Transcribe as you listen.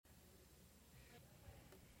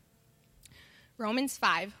Romans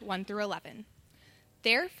 5, 1 through 11.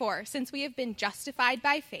 Therefore, since we have been justified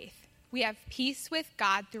by faith, we have peace with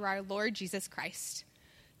God through our Lord Jesus Christ.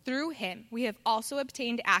 Through him, we have also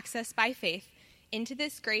obtained access by faith into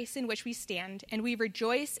this grace in which we stand, and we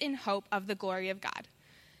rejoice in hope of the glory of God.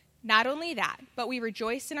 Not only that, but we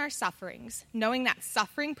rejoice in our sufferings, knowing that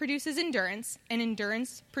suffering produces endurance, and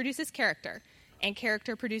endurance produces character, and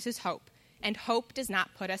character produces hope. And hope does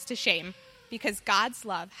not put us to shame, because God's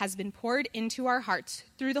love has been poured into our hearts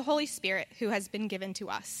through the Holy Spirit who has been given to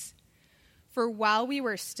us. For while we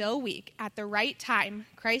were still weak, at the right time,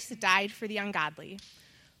 Christ died for the ungodly.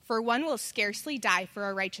 For one will scarcely die for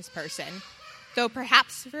a righteous person, though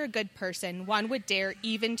perhaps for a good person one would dare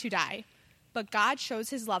even to die. But God shows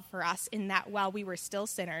his love for us in that while we were still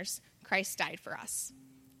sinners, Christ died for us.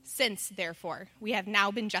 Since, therefore, we have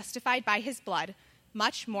now been justified by his blood,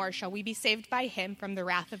 much more shall we be saved by him from the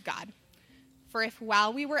wrath of God. For if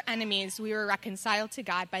while we were enemies we were reconciled to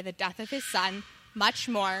God by the death of his Son, much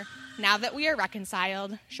more, now that we are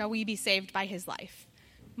reconciled, shall we be saved by his life.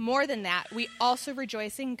 More than that, we also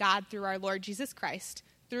rejoice in God through our Lord Jesus Christ,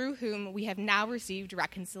 through whom we have now received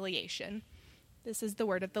reconciliation. This is the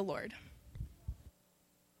word of the Lord.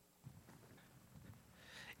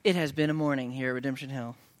 It has been a morning here at Redemption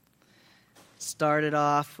Hill. Started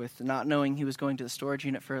off with not knowing he was going to the storage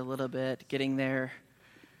unit for a little bit, getting there.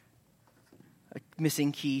 A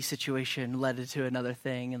missing key situation led to another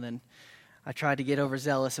thing, and then I tried to get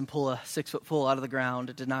overzealous and pull a 6-foot pole out of the ground.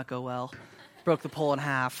 It did not go well. Broke the pole in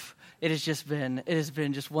half. It has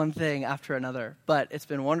been just one thing after another, but it's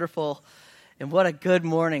been wonderful. And what a good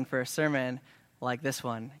morning for a sermon like this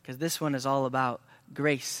one, because this one is all about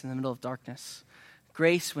grace in the middle of darkness.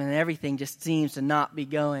 Grace when everything just seems to not be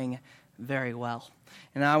going very well.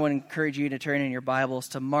 And I would encourage you to turn in your Bibles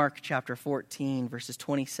to Mark chapter 14, verses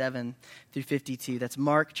 27 through 52. That's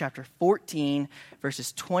Mark chapter 14,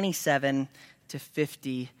 verses 27 to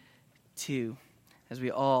 52, as we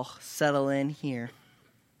all settle in here.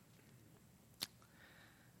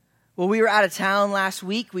 Well, we were out of town last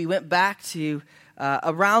week. We went back to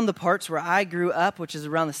around the parts where I grew up, which is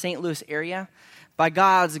around the St. Louis area. By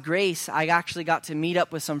God's grace, I actually got to meet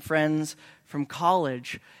up with some friends from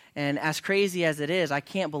college. And as crazy as it is, I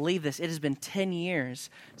can't believe this. It has been 10 years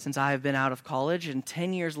since I have been out of college. And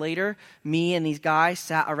 10 years later, me and these guys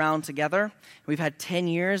sat around together. We've had 10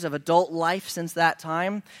 years of adult life since that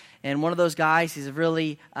time. And one of those guys, he's a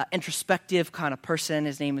really introspective kind of person.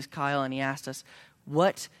 His name is Kyle, and he asked us,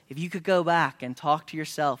 what, if you could go back and talk to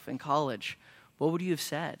yourself in college, what would you have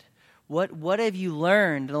said? What have you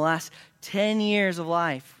learned in the last 10 years of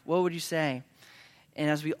life? What would you say? And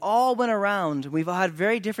as we all went around, we've all had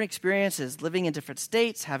very different experiences, living in different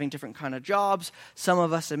states, having different kind of jobs, some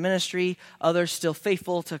of us in ministry, others still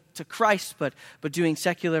faithful to Christ, but doing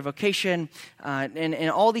secular vocation, and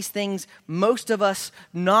all these things, most of us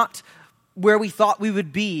not where we thought we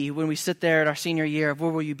would be when we sit there at our senior year of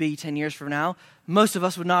where will you be 10 years from now. Most of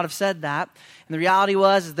us would not have said that. And the reality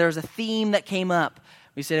was there was a theme that came up.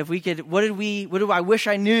 We said, if we could, what do I wish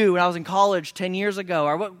I knew when I was in college 10 years ago?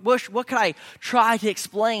 Or what could I try to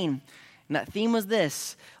explain? And that theme was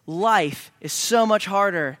this: life is so much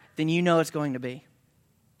harder than you know it's going to be.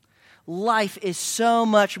 Life is so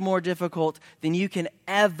much more difficult than you can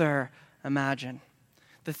ever imagine.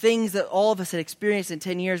 The things that all of us had experienced in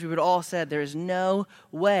 10 years, we would all said, there is no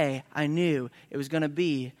way I knew it was going to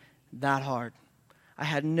be that hard. I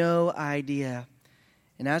had no idea.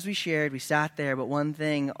 And as we shared, we sat there, but one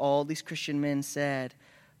thing all these Christian men said,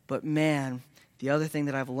 but man, the other thing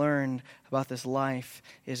that I've learned about this life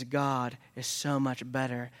is God is so much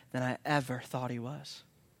better than I ever thought he was.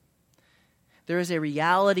 There is a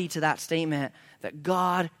reality to that statement that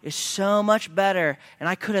God is so much better, and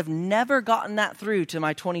I could have never gotten that through to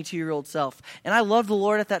my 22-year-old self. And I loved the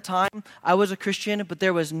Lord at that time. I was a Christian, but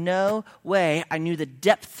there was no way I knew the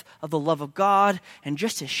depth of the love of God and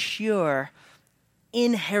just as sure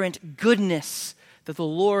inherent goodness that the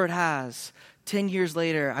Lord has. 10 years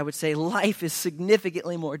later, I would say life is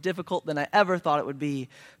significantly more difficult than I ever thought it would be.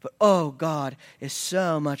 But oh, God is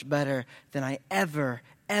so much better than I ever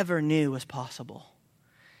knew was possible.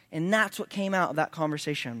 And that's what came out of that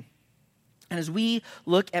conversation. And as we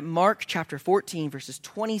look at Mark chapter 14, verses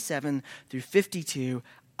 27 through 52,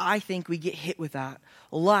 I think we get hit with that.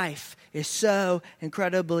 Life is so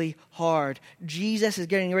incredibly hard. Jesus is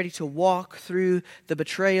getting ready to walk through the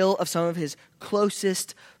betrayal of some of his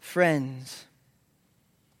closest friends.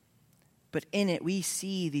 But in it, we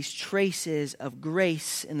see these traces of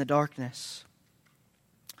grace in the darkness.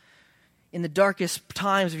 In the darkest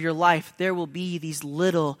times of your life, there will be these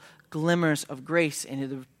little glimmers of grace. And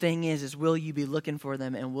the thing is will you be looking for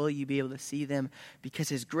them, and will you be able to see them? Because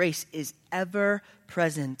his grace is ever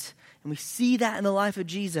present. And we see that in the life of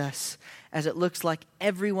Jesus as it looks like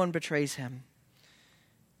everyone betrays him.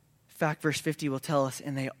 In fact, verse 50 will tell us,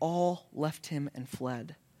 and they all left him and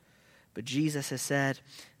fled. But Jesus has said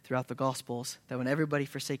throughout the Gospels that when everybody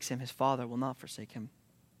forsakes him, his Father will not forsake him.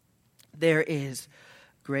 There is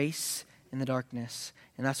grace in the darkness.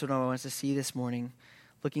 And that's what I want us to see this morning.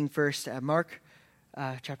 Looking first at Mark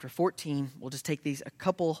chapter 14. We'll just take these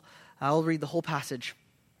I'll read the whole passage.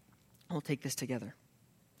 We'll take this together.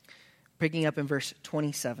 Picking up in verse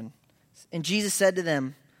 27. And Jesus said to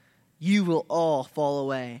them, you will all fall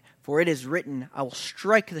away, for it is written, I will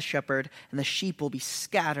strike the shepherd, and the sheep will be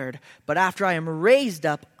scattered. But after I am raised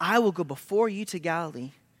up, I will go before you to Galilee.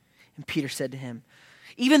 And Peter said to him,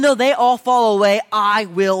 even though they all fall away, I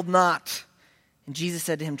will not. And Jesus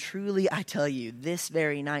said to him, truly I tell you, this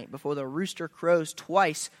very night, before the rooster crows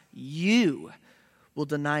twice, you will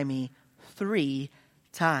deny me 3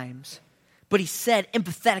 times. But he said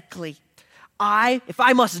empathetically, if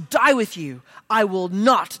I must die with you, I will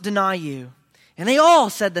not deny you. And they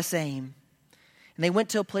all said the same. And they went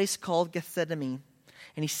to a place called Gethsemane.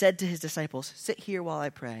 And he said to his disciples, sit here while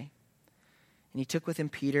I pray. And he took with him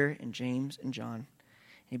Peter and James and John. And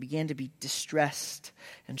he began to be distressed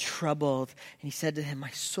and troubled. And he said to him,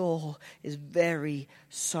 my soul is very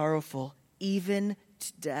sorrowful, even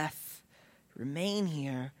to death. Remain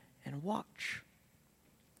here and watch.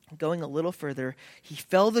 Going a little further, he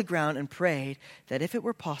fell to the ground and prayed that if it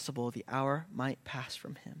were possible, the hour might pass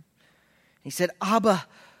from him. He said, Abba,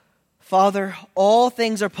 Father, all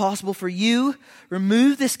things are possible for you.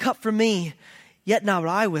 Remove this cup from me, yet not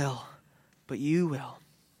what I will, but you will.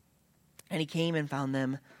 And he came and found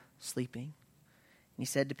them sleeping. And he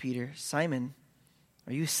said to Peter, Simon,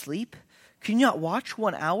 are you asleep? Can you not watch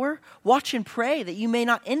 1 hour? Watch and pray that you may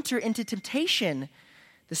not enter into temptation.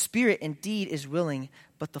 The spirit indeed is willing,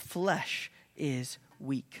 but the flesh is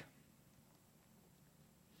weak.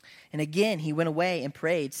 And again he went away and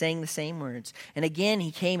prayed, saying the same words. And again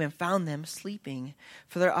he came and found them sleeping,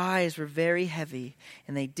 for their eyes were very heavy,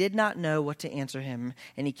 and they did not know what to answer him.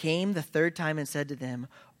 And he came the 3rd time and said to them,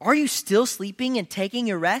 are you still sleeping and taking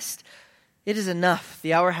your rest? It is enough.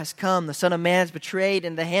 The hour has come. The Son of Man is betrayed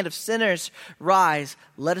in the hand of sinners. Rise,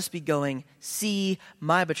 let us be going. See,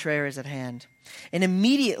 my betrayer is at hand. And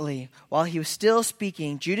immediately, while he was still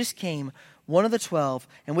speaking, Judas came, one of the 12,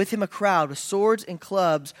 and with him a crowd with swords and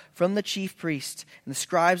clubs from the chief priests and the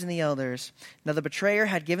scribes and the elders. Now the betrayer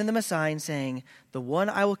had given them a sign, saying, the one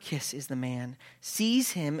I will kiss is the man.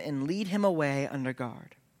 Seize him and lead him away under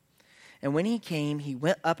guard. And when he came, he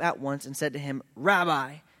went up at once and said to him,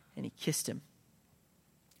 Rabbi, and he kissed him.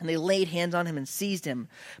 And they laid hands on him and seized him.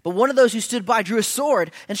 But one of those who stood by drew a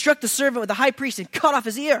sword and struck the servant with the high priest and cut off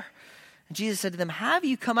his ear. And Jesus said to them, have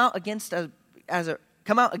you come out against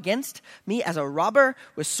me as a robber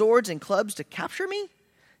with swords and clubs to capture me?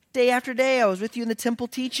 Day after day I was with you in the temple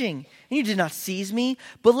teaching, and you did not seize me,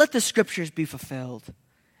 but let the scriptures be fulfilled.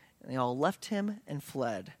 And they all left him and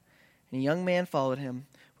fled. And a young man followed him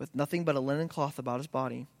with nothing but a linen cloth about his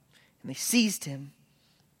body. And they seized him,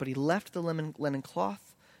 but he left the linen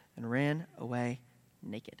cloth and ran away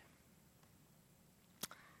naked.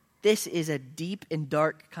 This is a deep and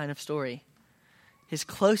dark kind of story. His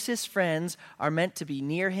closest friends are meant to be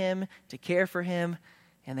near him, to care for him,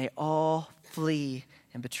 and they all flee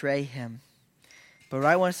and betray him. But what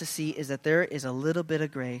I want us to see is that there is a little bit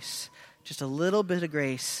of grace, just a little bit of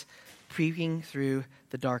grace creeping through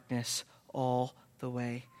the darkness all the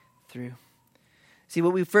way through. See,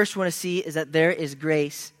 what we first want to see is that there is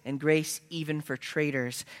grace, and grace even for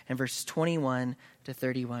traitors, in verses 21 to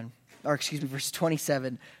 31. Verses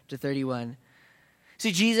 27 to 31.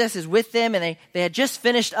 See, Jesus is with them, and they had just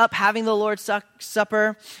finished up having the Lord's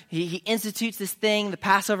Supper. He institutes this thing. The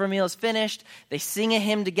Passover meal is finished. They sing a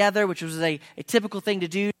hymn together, which was a typical thing to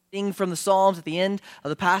do, sing from the Psalms at the end of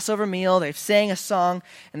the Passover meal. They've sang a song,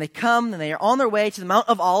 and they come, and they are on their way to the Mount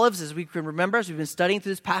of Olives, as we can remember, as we've been studying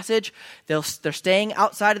through this passage. They're staying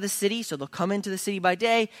outside of the city, so they'll come into the city by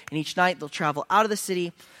day, and each night they'll travel out of the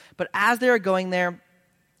city. But as they are going there,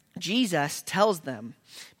 Jesus tells them,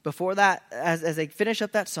 before that, as they finish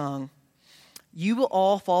up that song, you will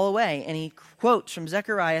all fall away. And he quotes from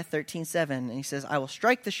Zechariah 13:7, and he says, I will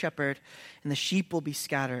strike the shepherd, and the sheep will be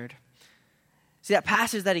scattered. See, that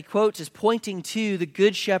passage that he quotes is pointing to the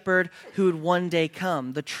good shepherd who would one day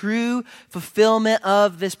come, the true fulfillment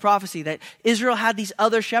of this prophecy, that Israel had these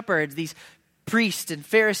other shepherds, these priests and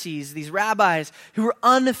Pharisees, these rabbis who were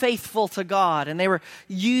unfaithful to God, and they were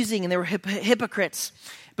using, and they were hypocrites.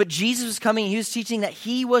 But Jesus was coming, he was teaching that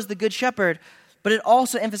he was the good shepherd, but it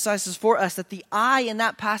also emphasizes for us that the eye in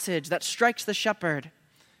that passage that strikes the shepherd,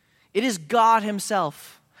 it is God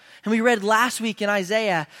himself. And we read last week in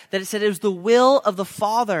Isaiah that it said it was the will of the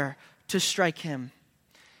Father to strike him.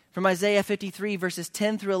 From Isaiah 53, verses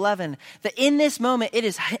 10 through 11, that in this moment it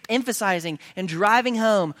is emphasizing and driving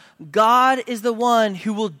home, God is the one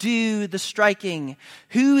who will do the striking.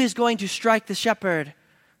 Who is going to strike the shepherd?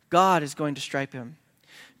 God is going to strike him.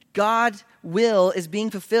 God's will is being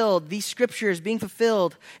fulfilled. These scriptures being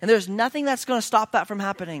fulfilled. And there's nothing that's going to stop that from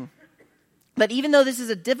happening. But even though this is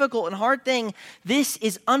a difficult and hard thing, this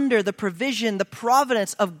is under the provision, the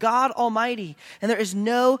providence of God Almighty. And there is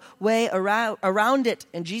no way around it.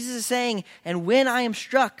 And Jesus is saying, and when I am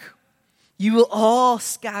struck, you will all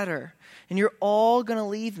scatter. And you're all going to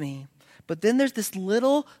leave me. But then there's this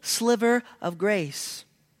little sliver of grace.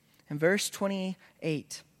 In verse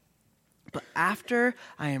 28. But after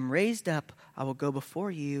I am raised up, I will go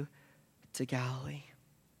before you to Galilee.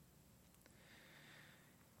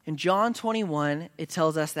 In John 21, it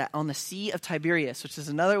tells us that on the Sea of Tiberias, which is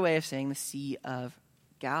another way of saying the Sea of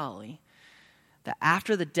Galilee, that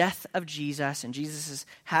after the death of Jesus, and Jesus has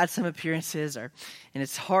had some appearances, and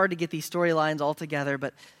it's hard to get these storylines all together,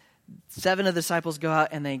 but 7 of the disciples go out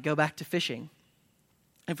and they go back to fishing.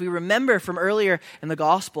 If we remember from earlier in the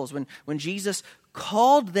Gospels, when Jesus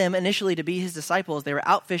called them initially to be his disciples, they were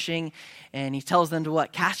out fishing, and he tells them to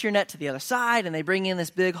what? Cast your net to the other side, and they bring in this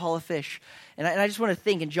big haul of fish. And I just want to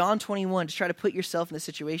think, in John 21, just try to put yourself in this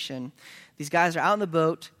situation. These guys are out in the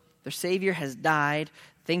boat, their Savior has died,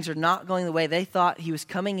 things are not going the way they thought. He was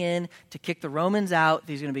coming in to kick the Romans out,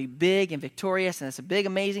 he's going to be big and victorious, and it's a big,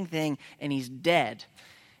 amazing thing, and he's dead.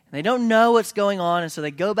 And they don't know what's going on, and so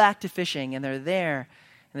they go back to fishing, and they're there.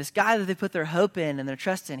 And this guy that they put their hope in and their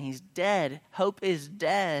trust in, he's dead. Hope is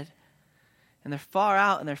dead. And they're far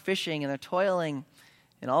out and they're fishing and they're toiling.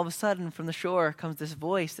 And all of a sudden from the shore comes this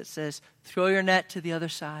voice that says, throw your net to the other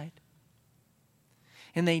side.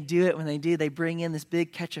 And they do it. When they do, they bring in this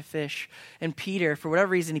big catch of fish. And Peter, for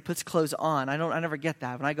whatever reason, he puts clothes on. I never get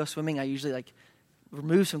that. When I go swimming, I usually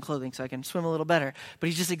remove some clothing so I can swim a little better. But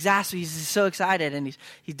he's just he's so excited. And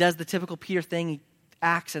he does the typical Peter thing. He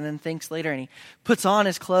acts and then thinks later, and he puts on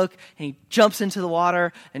his cloak and he jumps into the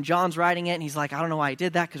water, and John's riding it, and he's like, I don't know why he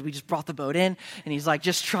did that, because we just brought the boat in, and he's like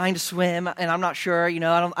just trying to swim, and I'm not sure,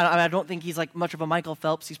 I don't think he's like much of a Michael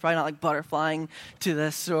Phelps. He's probably not like butterflying to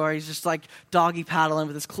this, or he's just like doggy paddling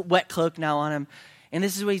with his wet cloak now on him. And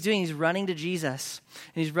this is what he's doing. He's running to Jesus,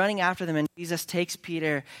 and he's running after them, and Jesus takes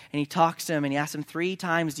Peter, and he talks to him, and he asks him 3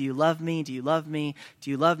 times, do you love me? Do you love me? Do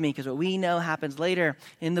you love me? Because what we know happens later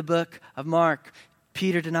in the book of Mark,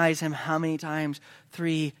 Peter denies him how many times?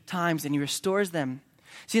 3 times, and he restores them.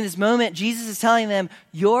 See, in this moment, Jesus is telling them,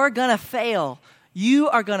 you're going to fail. You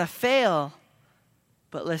are going to fail.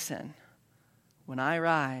 But listen, when I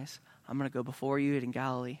rise, I'm going to go before you in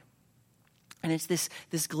Galilee. And it's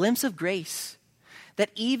this glimpse of grace that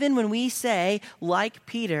even when we say, like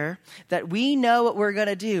Peter, that we know what we're going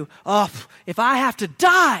to do. Oh, if I have to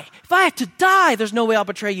die, there's no way I'll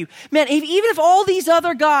betray you. Man, even if all these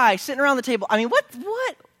other guys sitting around the table, I mean, what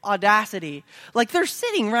audacity. Like, they're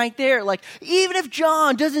sitting right there. Like, even if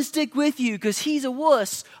John doesn't stick with you because he's a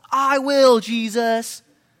wuss, I will, Jesus.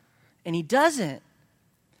 And he doesn't.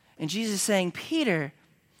 And Jesus is saying, Peter,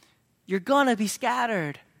 you're going to be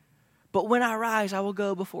scattered. But when I rise, I will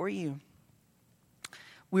go before you.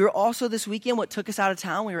 We were also this weekend, what took us out of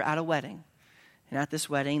town, we were at a wedding. And at this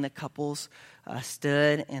wedding, the couples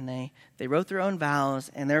stood and they wrote their own vows.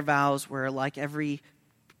 And their vows were like every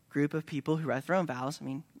group of people who write their own vows. I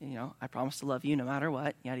mean, I promise to love you no matter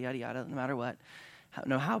what, yada, yada, yada, no matter what,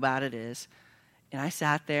 know how bad it is. And I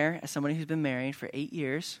sat there as somebody who's been married for 8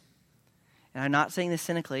 years. And I'm not saying this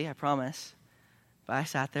cynically, I promise. But I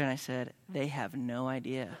sat there and I said, they have no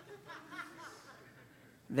idea.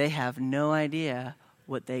 They have no idea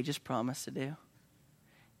what they just promised to do.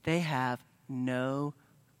 They have no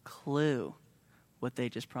clue what they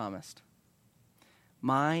just promised.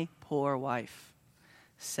 My poor wife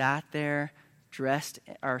stood there, dressed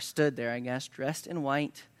in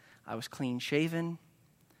white. I was clean shaven,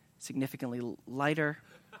 significantly lighter,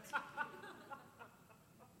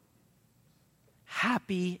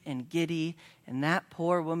 happy and giddy, and that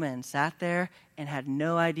poor woman sat there and had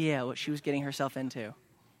no idea what she was getting herself into.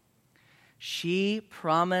 She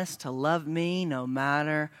promised to love me no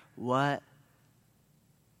matter what.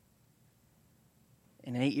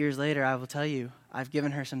 And 8 years later, I will tell you, I've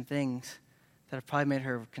given her some things that have probably made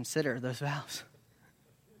her consider those vows.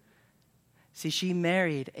 See, she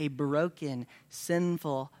married a broken,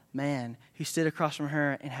 sinful man who stood across from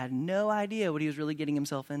her and had no idea what he was really getting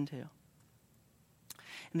himself into.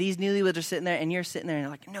 And these newlyweds are sitting there, and you're sitting there, and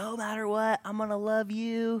you're like, no matter what, I'm going to love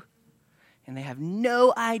you. And they have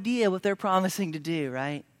no idea what they're promising to do,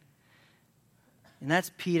 right? And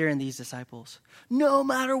that's Peter and these disciples. No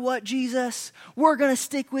matter what, Jesus, we're going to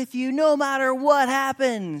stick with you no matter what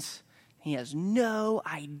happens. He has no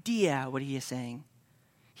idea what he is saying.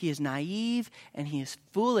 He is naive and he is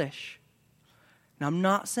foolish. Now, I'm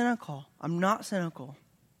not cynical.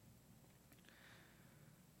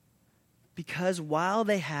 Because while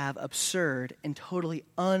they have absurd and totally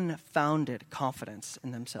unfounded confidence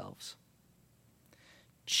in themselves,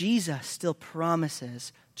 Jesus still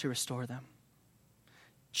promises to restore them.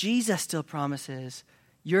 Jesus still promises,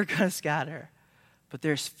 you're going to scatter, but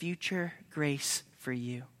there's future grace for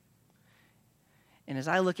you. And as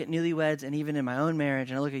I look at newlyweds and even in my own marriage,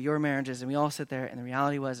 and I look at your marriages, and we all sit there, and the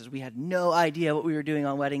reality was we had no idea what we were doing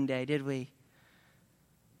on wedding day, did we?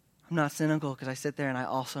 I'm not cynical because I sit there and I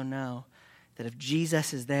also know that if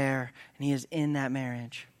Jesus is there and he is in that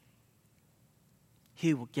marriage,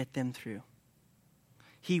 he will get them through.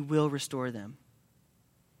 He will restore them.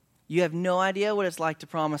 You have no idea what it's like to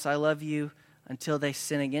promise I love you until they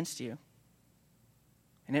sin against you.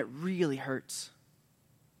 And it really hurts.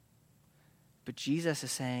 But Jesus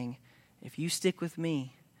is saying, if you stick with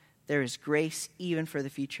me, there is grace even for the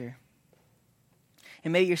future.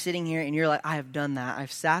 And maybe you're sitting here and you're like, I have done that.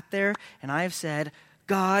 I've sat there and I have said,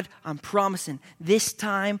 God, I'm promising this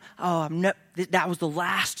time, that was the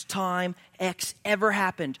last time X ever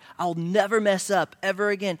happened. I'll never mess up ever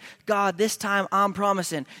again. God, this time I'm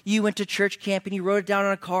promising. You went to church camp and you wrote it down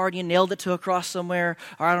on a card and you nailed it to a cross somewhere.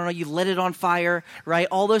 Or I don't know, you lit it on fire, right?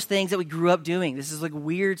 All those things that we grew up doing. This is like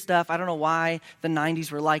weird stuff. I don't know why the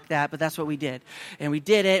 90s were like that, but that's what we did. And we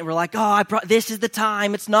did it and we're like, this is the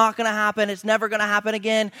time. It's not going to happen. It's never going to happen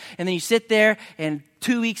again. And then you sit there and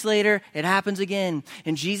 2 weeks later, it happens again.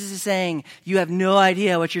 And Jesus is saying, you have no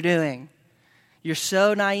idea what you're doing. You're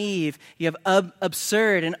so naive. You have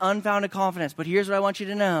absurd and unfounded confidence. But here's what I want you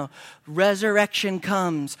to know. Resurrection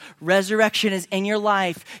comes. Resurrection is in your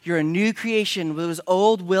life. You're a new creation. What was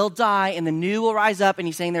old will die and the new will rise up. And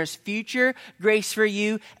he's saying there's future grace for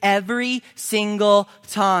you every single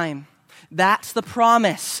time. That's the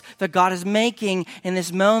promise that God is making in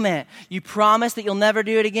this moment. You promise that you'll never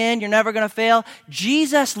do it again. You're never going to fail.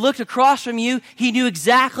 Jesus looked across from you. He knew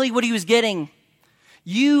exactly what he was getting.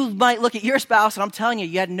 You might look at your spouse, and I'm telling you,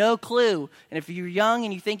 you had no clue. And if you're young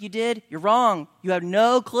and you think you did, you're wrong. You have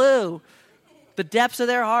no clue. The depths of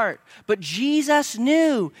their heart. But Jesus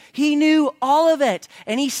knew. He knew all of it.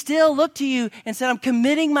 And he still looked to you and said, I'm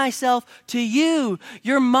committing myself to you.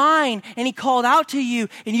 You're mine. And he called out to you,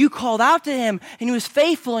 and you called out to him. And he was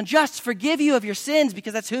faithful and just to forgive you of your sins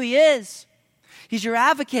because that's who he is. He's your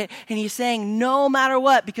advocate, and he's saying no matter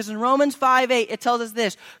what, because in Romans 5:8, it tells us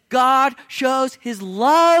this, God shows his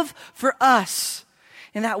love for us,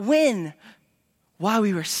 and that while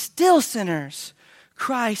we were still sinners,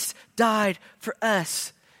 Christ died for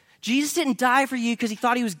us. Jesus didn't die for you because he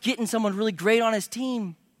thought he was getting someone really great on his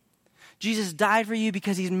team. Jesus died for you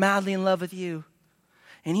because he's madly in love with you.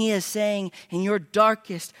 And he is saying in your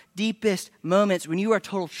darkest, deepest moments, when you are a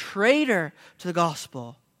total traitor to the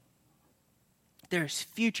gospel, there is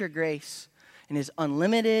future grace, and it is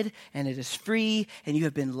unlimited, and it is free, and you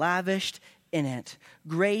have been lavished in it.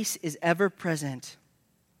 Grace is ever present,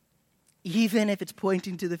 even if it's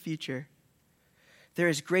pointing to the future. There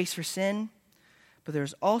is grace for sin, but there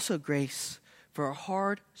is also grace for our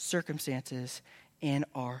hard circumstances and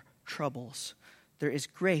our troubles. There is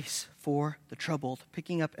grace for the troubled.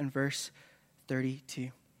 Picking up in verse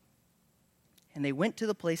 32. And they went to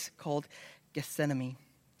the place called Gethsemane.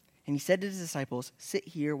 And he said to his disciples, sit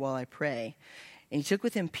here while I pray. And he took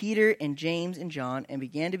with him Peter and James and John and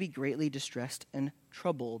began to be greatly distressed and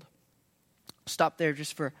troubled. Stop there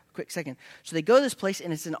just for a quick second. So they go to this place,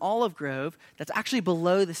 and it's an olive grove that's actually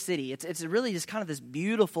below the city. It's really just kind of this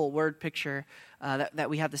beautiful word picture that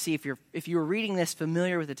we have to see if you were reading this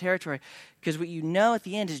familiar with the territory. Because what you know at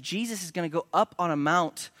the end is Jesus is going to go up on a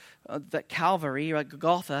mount, that Calvary, like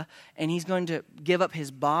Golgotha, and he's going to give up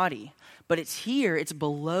his body. But it's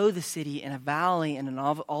below the city in a valley in an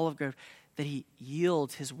olive grove that he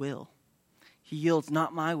yields his will. He yields,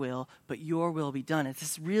 not my will, but your will be done. It's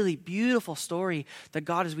this really beautiful story that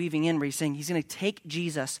God is weaving in where he's saying he's going to take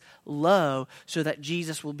Jesus low so that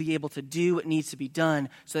Jesus will be able to do what needs to be done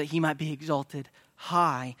so that he might be exalted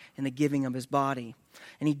high in the giving of his body.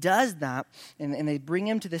 And he does that, and they bring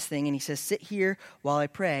him to this thing, and he says, sit here while I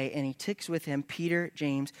pray. And he takes with him Peter,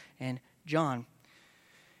 James, and John.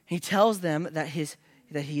 He tells them that he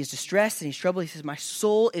is distressed and he's troubled. He says, my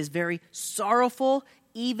soul is very sorrowful,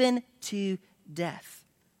 even to death.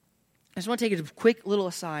 I just want to take a quick little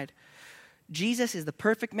aside. Jesus is the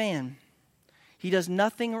perfect man. He does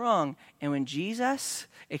nothing wrong. And when Jesus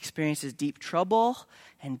experiences deep trouble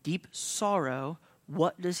and deep sorrow,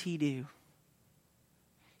 what does he do?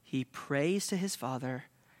 He prays to his Father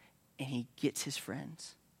and he gets his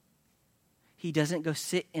friends. He doesn't go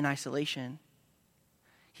sit in isolation.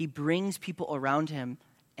 He brings people around him,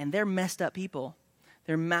 and they're messed up people.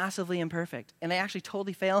 They're massively imperfect, and they actually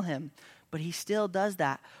totally fail him. But he still does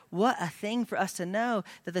that. What a thing for us to know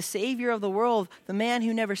that the Savior of the world, the man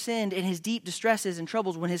who never sinned, in his deep distresses and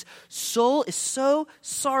troubles, when his soul is so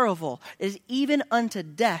sorrowful, it is even unto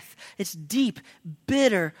death. It's deep,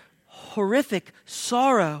 bitter, horrific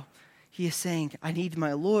sorrow. He is saying, I need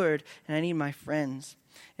my Lord and I need my friends.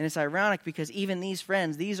 And it's ironic because even these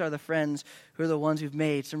friends, these are the friends who are the ones who've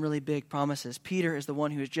made some really big promises. Peter is the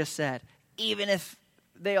one who has just said, even if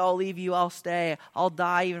they all leave you, I'll stay. I'll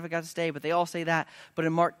die even if I got to stay. But they all say that. But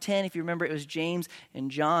in Mark 10, if you remember, it was James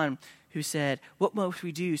and John who said, what must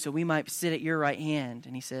we do so we might sit at your right hand?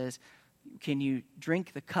 And he says, can you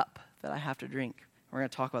drink the cup that I have to drink? We're going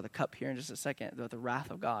to talk about the cup here in just a second, the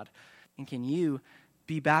wrath of God. And can you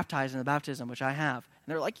be baptized in the baptism which I have?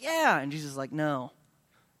 And they're like, yeah. And Jesus is like, no,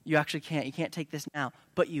 you actually can't. You can't take this now,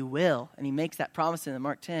 but you will. And he makes that promise in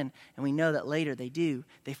Mark 10. And we know that later they do.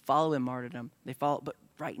 They follow in martyrdom. But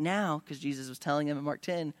right now, because Jesus was telling them in Mark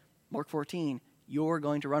 10, Mark 14, you're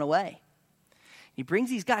going to run away. He brings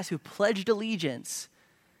these guys who pledged allegiance.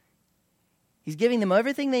 He's giving them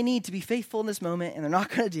everything they need to be faithful in this moment, and they're not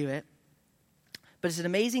going to do it. But it's an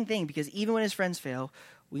amazing thing because even when his friends fail,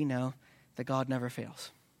 we know that God never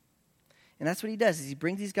fails. And that's what he does, is he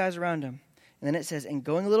brings these guys around him. And then it says, and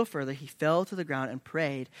going a little further, he fell to the ground and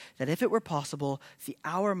prayed that if it were possible, the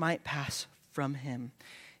hour might pass from him.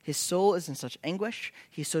 His soul is in such anguish,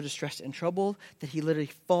 he's so distressed and troubled that he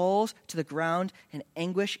literally falls to the ground in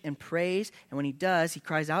anguish and prays. And when he does, he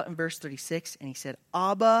cries out in verse 36, and he said,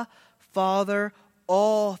 Abba, Father,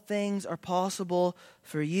 all things are possible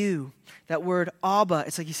for you. That word Abba,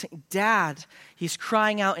 it's like he's saying, Dad. He's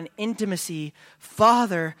crying out in intimacy,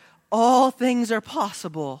 Father, all things are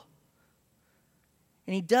possible.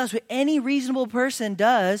 And he does what any reasonable person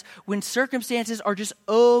does when circumstances are just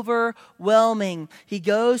overwhelming. He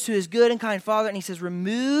goes to his good and kind Father and he says,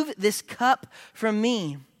 remove this cup from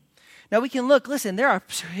me. Now we can listen, there are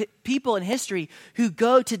people in history who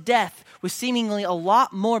go to death with seemingly a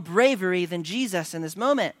lot more bravery than Jesus in this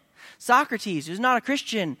moment. Socrates, who's not a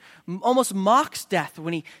Christian, almost mocks death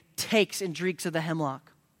when he takes and drinks of the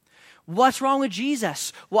hemlock. What's wrong with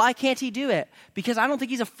Jesus? Why can't he do it? Because I don't think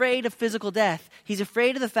he's afraid of physical death. He's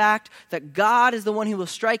afraid of the fact that God is the one who will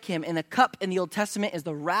strike him, and the cup in the Old Testament is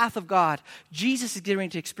the wrath of God. Jesus is getting ready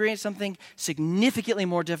to experience something significantly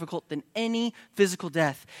more difficult than any physical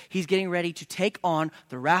death. He's getting ready to take on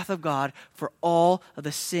the wrath of God for all of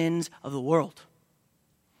the sins of the world.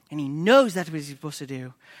 And he knows that's what he's supposed to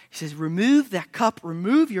do. He says, remove that cup,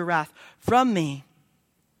 remove your wrath from me.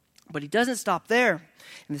 But he doesn't stop there.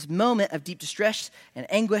 In this moment of deep distress and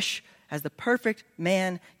anguish, as the perfect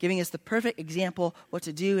man, giving us the perfect example what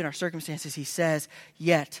to do in our circumstances, he says,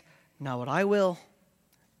 yet not what I will,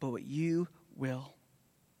 but what you will.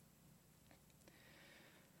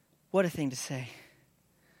 What a thing to say.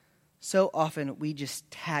 So often we just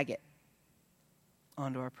tag it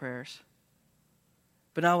onto our prayers.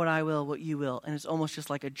 But not what I will, what you will. And it's almost just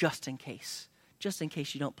like a just in case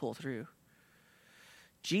you don't pull through.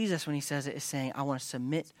 Jesus, when he says it, is saying, I want to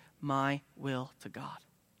submit my will to God.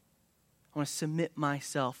 I want to submit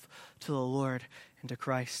myself to the Lord and to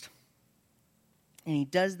Christ. And he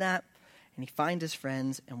does that, and he finds his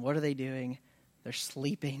friends, and what are they doing? They're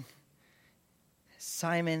sleeping.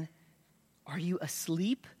 Simon, are you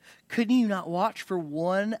asleep? Couldn't you not watch for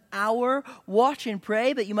 1 hour? Watch and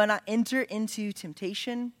pray, that you might not enter into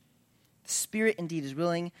temptation. The spirit indeed is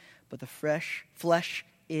willing, but the flesh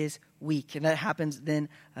is weak. And that happens then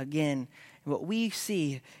again. And what we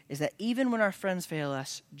see is that even when our friends fail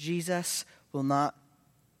us, Jesus will not.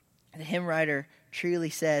 The hymn writer truly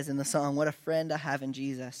says in the song, what a friend I have in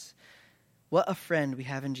Jesus. What a friend we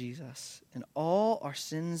have in Jesus, and all our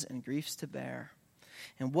sins and griefs to bear.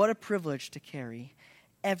 And what a privilege to carry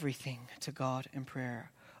everything to God in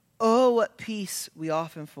prayer. Oh, what peace we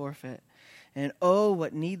often forfeit, and oh,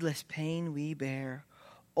 what needless pain we bear.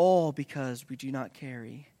 All because we do not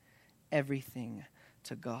carry everything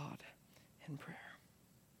to God in prayer.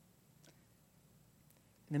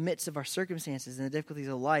 In the midst of our circumstances and the difficulties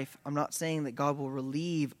of life, I'm not saying that God will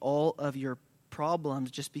relieve all of your problems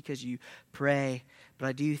just because you pray, but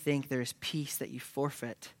I do think there's peace that you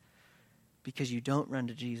forfeit because you don't run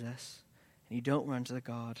to Jesus and you don't run to the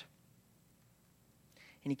God.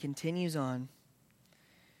 And he continues on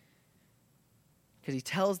because he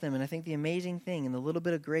tells them, and I think the amazing thing and the little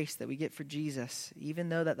bit of grace that we get for Jesus, even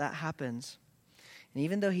though that happens, and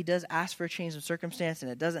even though he does ask for a change of circumstance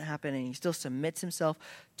and it doesn't happen and he still submits himself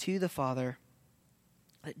to the Father,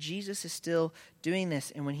 that Jesus is still doing this.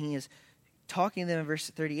 And when he is talking to them in verse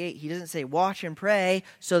 38, he doesn't say, watch and pray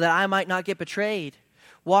so that I might not get betrayed.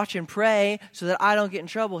 Watch and pray so that I don't get in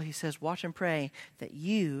trouble. He says, watch and pray that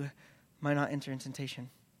you might not enter into temptation.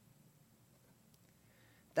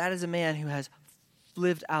 That is a man who has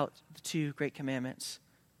lived out the two great commandments,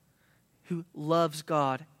 who loves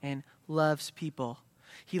God and loves people.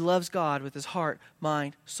 He loves God with his heart,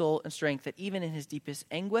 mind, soul, and strength, that even in his deepest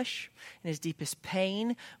anguish, in his deepest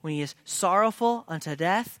pain, when he is sorrowful unto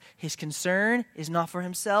death, his concern is not for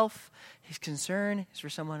himself. His concern is for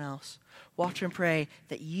someone else. Watch and pray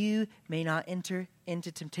that you may not enter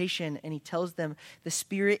into temptation. And he tells them, the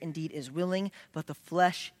spirit indeed is willing, but the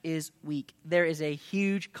flesh is weak. There is a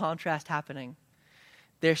huge contrast happening.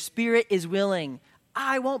 Their spirit is willing.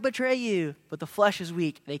 I won't betray you, but the flesh is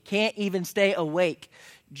weak. They can't even stay awake.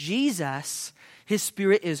 Jesus, his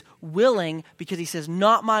spirit is willing because he says,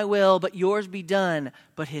 not my will, but yours be done.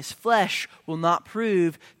 But his flesh will not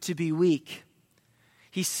prove to be weak.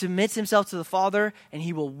 He submits himself to the Father, and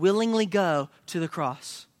he will willingly go to the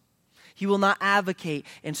cross. He will not advocate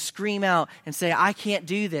and scream out and say, I can't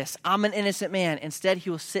do this. I'm an innocent man. Instead, he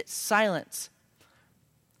will sit silent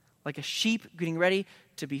like a sheep getting ready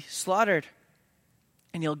to be slaughtered.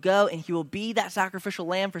 And he'll go and he will be that sacrificial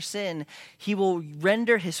lamb for sin. He will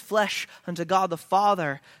render his flesh unto God the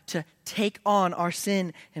Father to take on our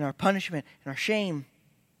sin and our punishment and our shame.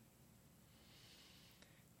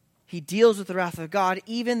 He deals with the wrath of God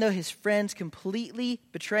even though his friends completely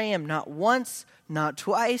betray him. Not once, not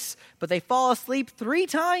twice, but they fall asleep 3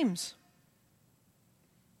 times.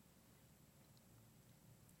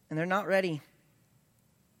 And they're not ready.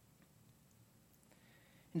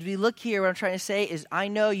 And if you look here, what I'm trying to say is I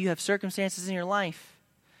know you have circumstances in your life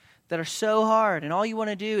that are so hard, and all you want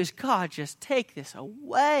to do is, God, just take this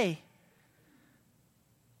away.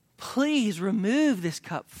 Please remove this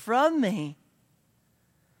cup from me.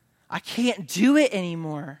 I can't do it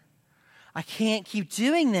anymore. I can't keep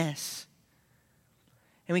doing this.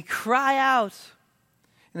 And we cry out,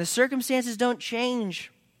 and the circumstances don't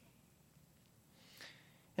change.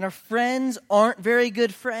 And our friends aren't very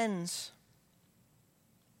good friends.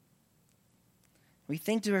 We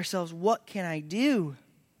think to ourselves, what can I do?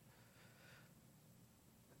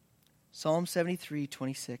 Psalm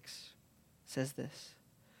 73:26 says this.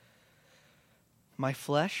 My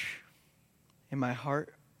flesh and my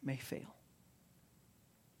heart may fail,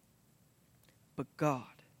 but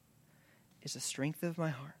God is the strength of my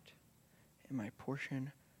heart and my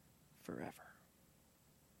portion forever.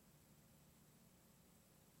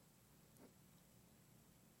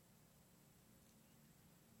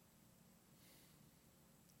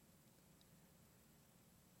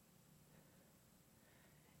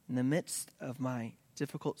 In the midst of my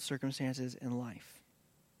difficult circumstances in life,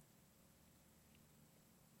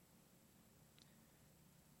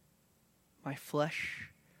 my flesh,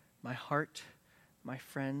 my heart, my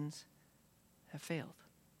friends have failed.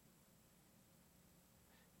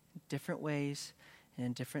 In different ways and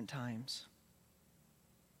in different times.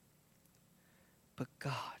 But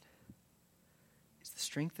God is the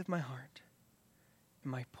strength of my heart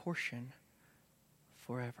and my portion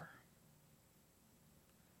forever.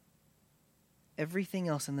 Everything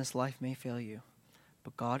else in this life may fail you,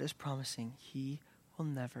 but God is promising he will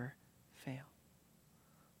never fail.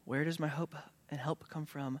 Where does my hope and help come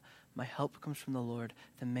from? My help comes from the Lord,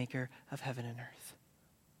 the maker of heaven and earth.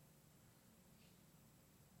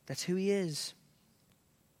 That's who he is.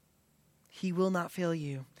 He will not fail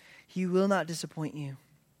you. He will not disappoint you.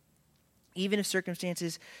 Even if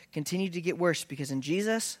circumstances continue to get worse, because in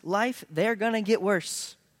Jesus' life, they're going to get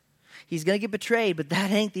worse. He's going to get betrayed, but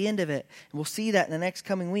that ain't the end of it. And we'll see that in the next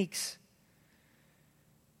coming weeks.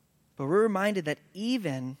 But we're reminded that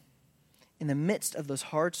even in the midst of those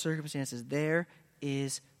hard circumstances, there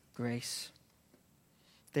is grace.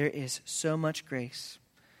 There is so much grace.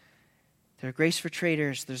 There's grace for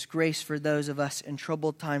traitors. There's grace for those of us in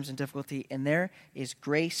troubled times and difficulty. And there is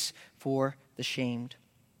grace for the shamed.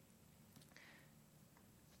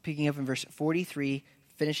 Picking up in verse 43,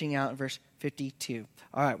 finishing out in verse 52.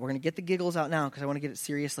 All right, we're going to get the giggles out now because I want to get it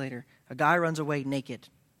serious later. A guy runs away naked.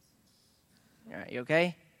 All right, you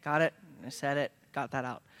okay? Got it? I said it. Got that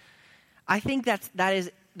out. I think that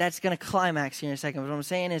is that's going to climax here in a second. But what I'm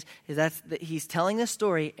saying is that he's telling this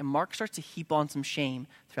story, and Mark starts to heap on some shame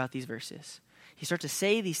throughout these verses. He starts to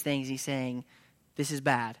say these things. He's saying, this is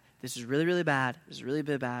bad. This is really, really bad. This is really,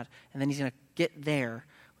 really bad. And then he's going to get there.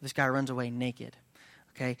 This guy runs away naked.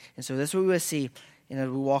 Okay? And so that's what we will see. We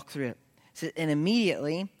walk through it. And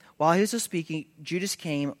immediately, while he was still speaking, Judas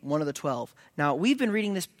came, one of the 12. Now, we've been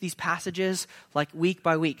reading these passages like week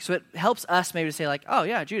by week. So it helps us maybe to say like, oh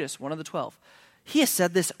yeah, Judas, one of the 12. He has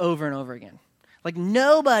said this over and over again. Like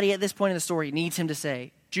nobody at this point in the story needs him to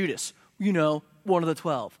say, Judas, one of the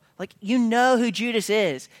 12. Like, who Judas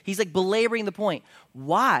is. He's like belaboring the point.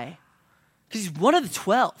 Why? Because he's one of the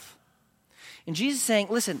 12. And Jesus is saying,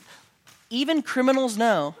 listen, even criminals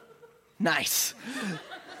know. Nice.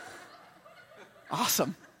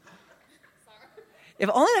 Awesome. If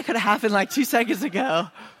only that could have happened like 2 seconds ago.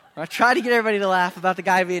 I tried to get everybody to laugh about the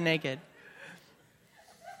guy being naked.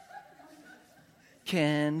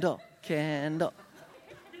 Candle.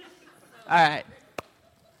 All right.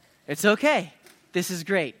 It's okay. This is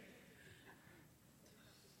great.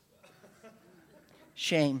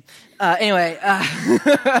 Shame. Anyway.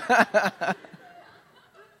 That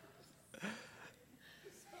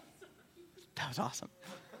was awesome.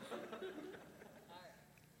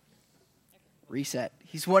 Reset.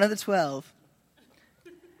 He's one of the 12.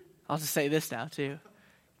 I'll just say this now, too.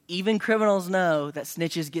 Even criminals know that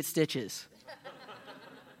snitches get stitches.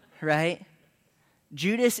 Right?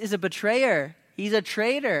 Judas is a betrayer. He's a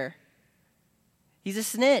traitor. He's a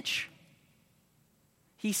snitch.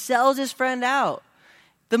 He sells his friend out.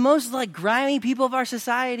 The most grimy people of our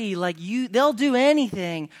society, they'll do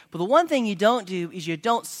anything. But the one thing you don't do is you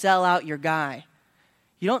don't sell out your guy.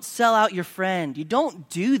 You don't sell out your friend. You don't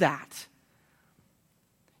do that.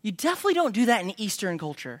 You definitely don't do that in Eastern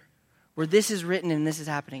culture where this is written and this is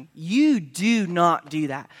happening. You do not do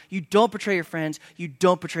that. You don't betray your friends. You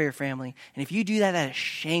don't betray your family. And if you do that, that is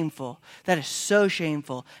shameful. That is so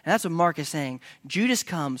shameful. And that's what Mark is saying. Judas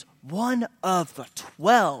comes, one of the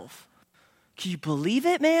 12. Can you believe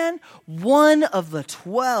it, man? One of the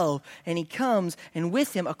 12. And he comes, and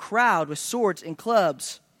with him a crowd with swords and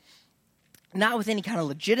clubs. Not with any kind of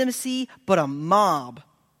legitimacy, but a mob.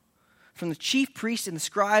 From the chief priests and the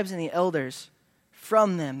scribes and the elders.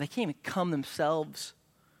 From them. They can't even come themselves.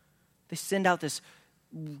 They send out this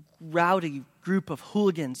rowdy group of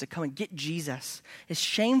hooligans to come and get Jesus. It's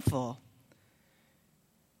shameful.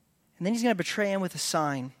 And then he's going to betray him with a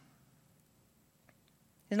sign.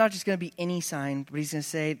 It's not just going to be any sign, but he's going to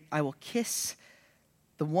say, I will kiss.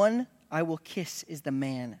 The one I will kiss is the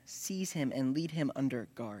man. Seize him and lead him under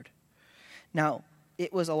guard. Now,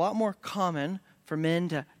 it was a lot more common for men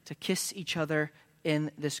to kiss each other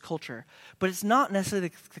in this culture. But it's not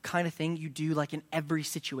necessarily the kind of thing you do in every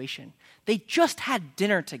situation. They just had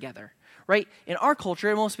dinner together, right? In our culture,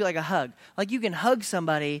 it must be like a hug. You can hug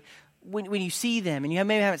somebody when you see them, and you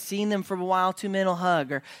maybe haven't seen them for a while, 2 men will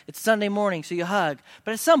hug, or it's Sunday morning, so you hug.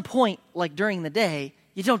 But at some point, during the day,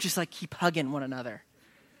 you don't just keep hugging one another,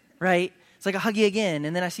 right? It's I hug you again,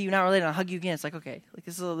 and then I see you an hour later, and I hug you again. It's okay,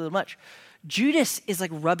 this is a little much. Judas is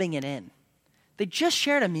rubbing it in. They just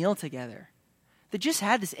shared a meal together. They just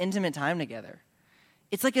had this intimate time together.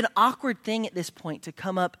 It's an awkward thing at this point to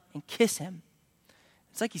come up and kiss him.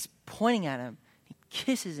 It's he's pointing at him. He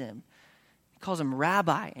kisses him. He calls him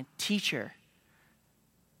rabbi and teacher.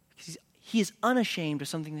 He is unashamed of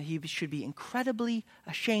something that he should be incredibly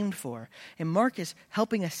ashamed for. And Mark is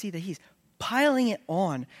helping us see that he's piling it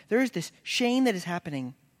on. There is this shame that is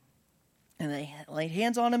happening. And they laid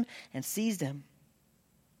hands on him and seized him.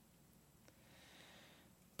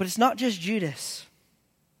 But it's not just Judas.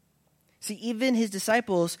 See, even his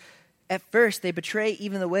disciples, at first, they betray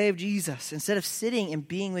even the way of Jesus. Instead of sitting and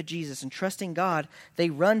being with Jesus and trusting God, they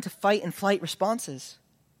run to fight and flight responses.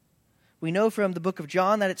 We know from the book of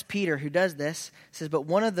John that it's Peter who does this. It says, but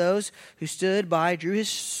one of those who stood by drew his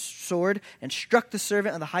sword and struck the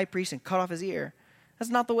servant of the high priest and cut off his ear. That's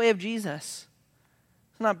not the way of Jesus.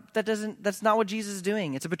 That's not what Jesus is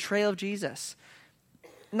doing. It's a betrayal of Jesus.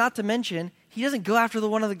 Not to mention, he doesn't go after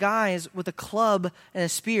one of the guys with a club and a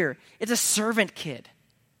spear. It's a servant kid.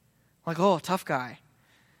 Oh, tough guy.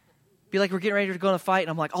 Be we're getting ready to go in a fight, and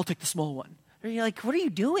I'm I'll take the small one. And you're what are you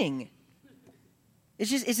doing?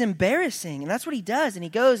 It's embarrassing. And that's what he does. And he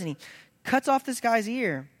goes and he cuts off this guy's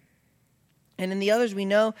ear. And in the others, we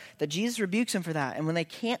know that Jesus rebukes him for that. And when they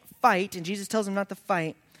can't fight, and Jesus tells them not to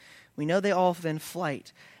fight, we know they all then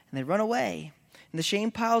flight. And they run away. And the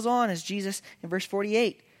shame piles on as Jesus, in verse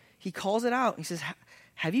 48, he calls it out. He says,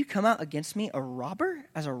 have you come out against me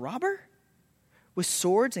as a robber? With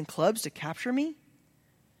swords and clubs to capture me?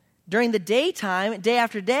 During the daytime, day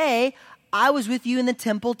after day, I was with you in the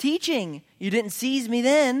temple teaching. You didn't seize me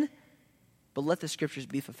then, but let the scriptures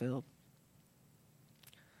be fulfilled.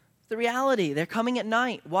 The reality, they're coming at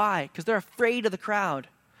night. Why? Because they're afraid of the crowd.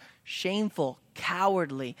 Shameful,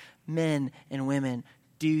 cowardly men and women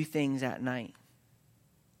do things at night.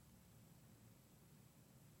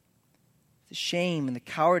 The shame and the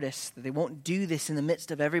cowardice that they won't do this in the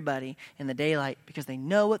midst of everybody in the daylight because they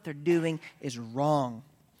know what they're doing is wrong.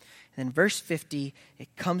 And in verse 50,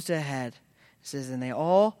 it comes to a head. It says, and they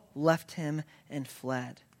all left him and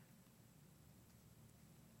fled.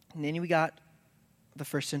 And then we got the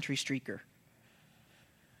first century streaker.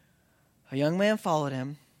 A young man followed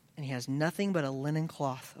him, and he has nothing but a linen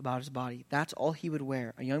cloth about his body. That's all he would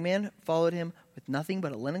wear. A young man followed him with nothing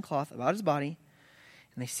but a linen cloth about his body,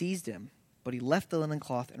 and they seized him. But he left the linen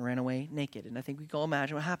cloth and ran away naked. And I think we can all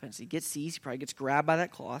imagine what happens. He gets seized. He probably gets grabbed by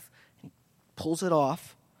that cloth. And he pulls it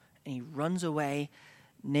off. And he runs away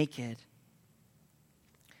naked.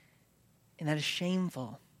 And that is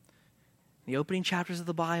shameful. In the opening chapters of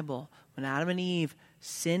the Bible, when Adam and Eve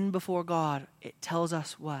sinned before God, it tells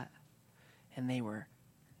us what? And they were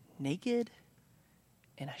naked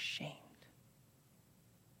and ashamed.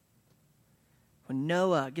 When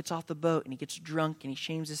Noah gets off the boat and he gets drunk and he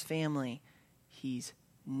shames his family, he's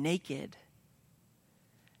naked.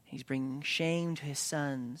 He's bringing shame to his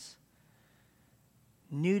sons.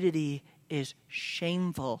 Nudity is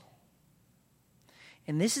shameful.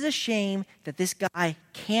 And this is a shame that this guy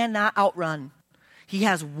cannot outrun. He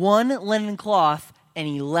has one linen cloth and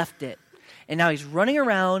he left it. And now he's running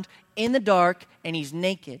around in the dark and he's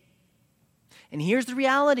naked. And here's the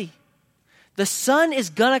reality. The sun is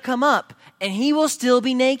going to come up and he will still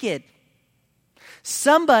be naked.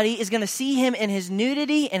 Somebody is going to see him in his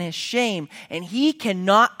nudity and his shame, and he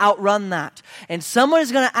cannot outrun that. And someone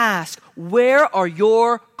is going to ask, where are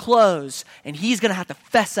your clothes? And he's going to have to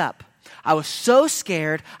fess up. I was so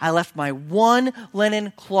scared, I left my one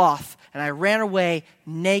linen cloth, and I ran away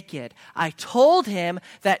naked. I told him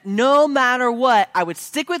that no matter what, I would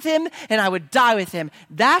stick with him and I would die with him.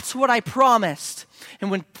 That's what I promised.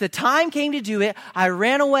 And when the time came to do it, I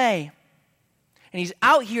ran away. And he's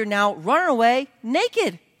out here now running away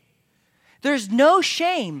naked. There's no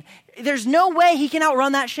shame. There's no way he can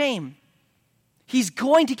outrun that shame. He's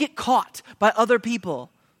going to get caught by other people.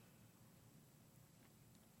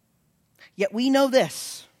 Yet we know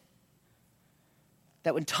this,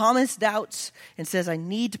 that when Thomas doubts and says, I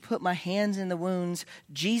need to put my hands in the wounds,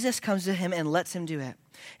 Jesus comes to him and lets him do it.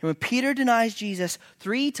 And when Peter denies Jesus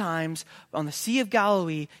 3 times on the Sea of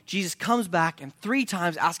Galilee, Jesus comes back and 3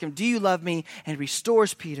 times asks him, do you love me? And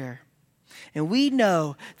restores Peter. And we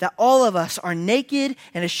know that all of us are naked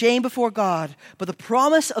and ashamed before God. But the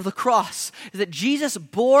promise of the cross is that Jesus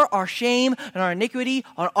bore our shame and our iniquity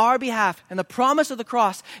on our behalf. And the promise of the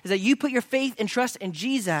cross is that you put your faith and trust in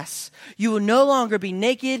Jesus. You will no longer be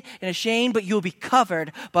naked and ashamed, but you will be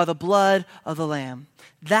covered by the blood of the Lamb.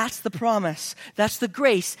 That's the promise. That's the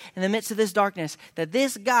grace in the midst of this darkness. That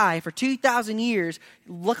this guy for 2,000 years,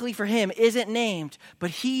 luckily for him, isn't named. But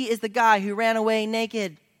he is the guy who ran away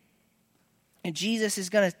naked. And Jesus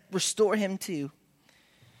is going to restore him too.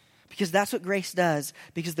 Because that's what grace does.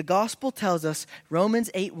 Because the gospel tells us,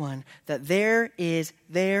 Romans 8:1, that there is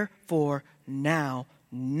therefore now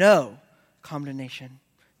no condemnation,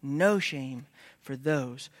 no shame for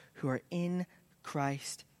those who are in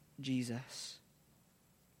Christ Jesus.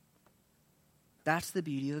 That's the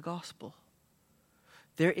beauty of the gospel.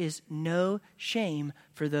 There is no shame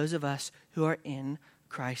for those of us who are in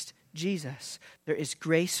Christ Jesus. There is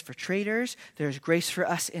grace for traitors. There is grace for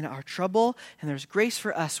us in our trouble. And there's grace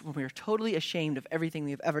for us when we are totally ashamed of everything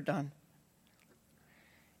we have ever done.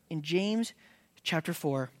 In James chapter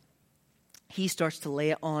 4, he starts to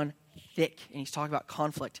lay it on thick. And he's talking about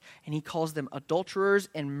conflict. And he calls them adulterers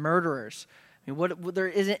and murderers. I mean, there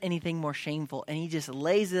isn't anything more shameful. And he just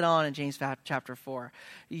lays it on in James chapter 4.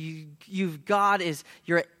 You're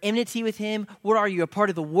at enmity with him. What are you, a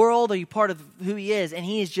part of the world? Are you part of who he is? And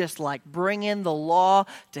he is just like bringing the law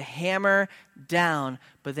to hammer down.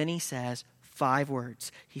 But then he says 5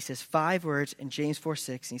 words. He says 5 words in James 4:6.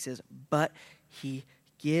 And he says, but he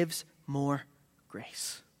gives more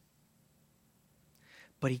grace.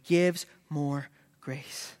 But he gives more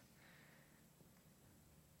grace.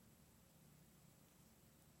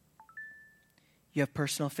 You have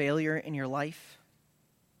personal failure in your life.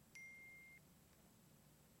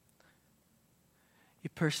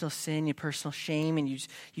 Your personal sin, your personal shame, and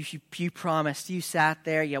you promised, you sat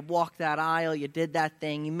there, you walked that aisle, you did that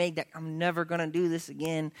thing, you made that, I'm never going to do this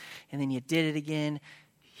again, and then you did it again.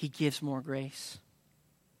 He gives more grace.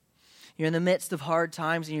 You're in the midst of hard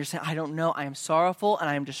times and you're saying, I don't know, I am sorrowful and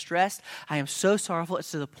I am distressed. I am so sorrowful,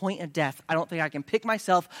 it's to the point of death. I don't think I can pick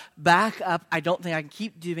myself back up. I don't think I can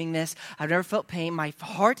keep doing this. I've never felt pain. My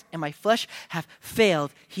heart and my flesh have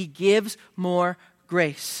failed. He gives more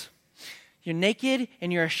grace. You're naked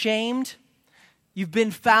and you're ashamed. You've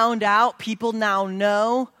been found out. People now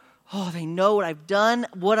know. Oh, they know what I've done.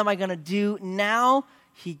 What am I going to do now?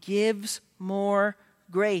 He gives more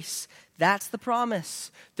grace. That's the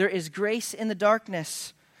promise. There is grace in the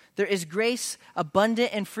darkness. There is grace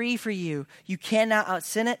abundant and free for you. You cannot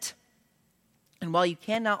out-sin it. And while you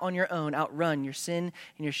cannot on your own outrun your sin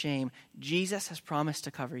and your shame, Jesus has promised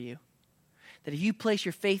to cover you. That if you place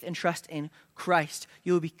your faith and trust in Christ,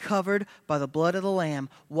 you will be covered by the blood of the Lamb.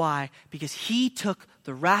 Why? Because he took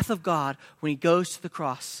the wrath of God when he goes to the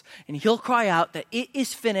cross. And he'll cry out that it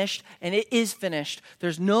is finished, and it is finished.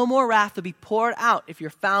 There's no more wrath to be poured out if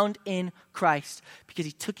you're found in Christ, because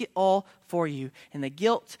he took it all for you. And the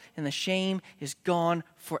guilt and the shame is gone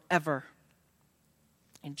forever.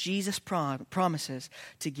 And Jesus promises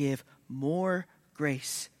to give more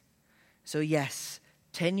grace. So yes,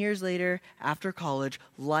 10 years later, after college,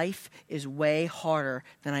 life is way harder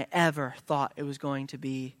than I ever thought it was going to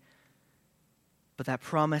be. But that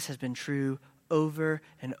promise has been true over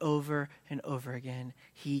and over and over again.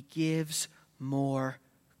 He gives more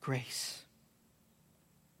grace.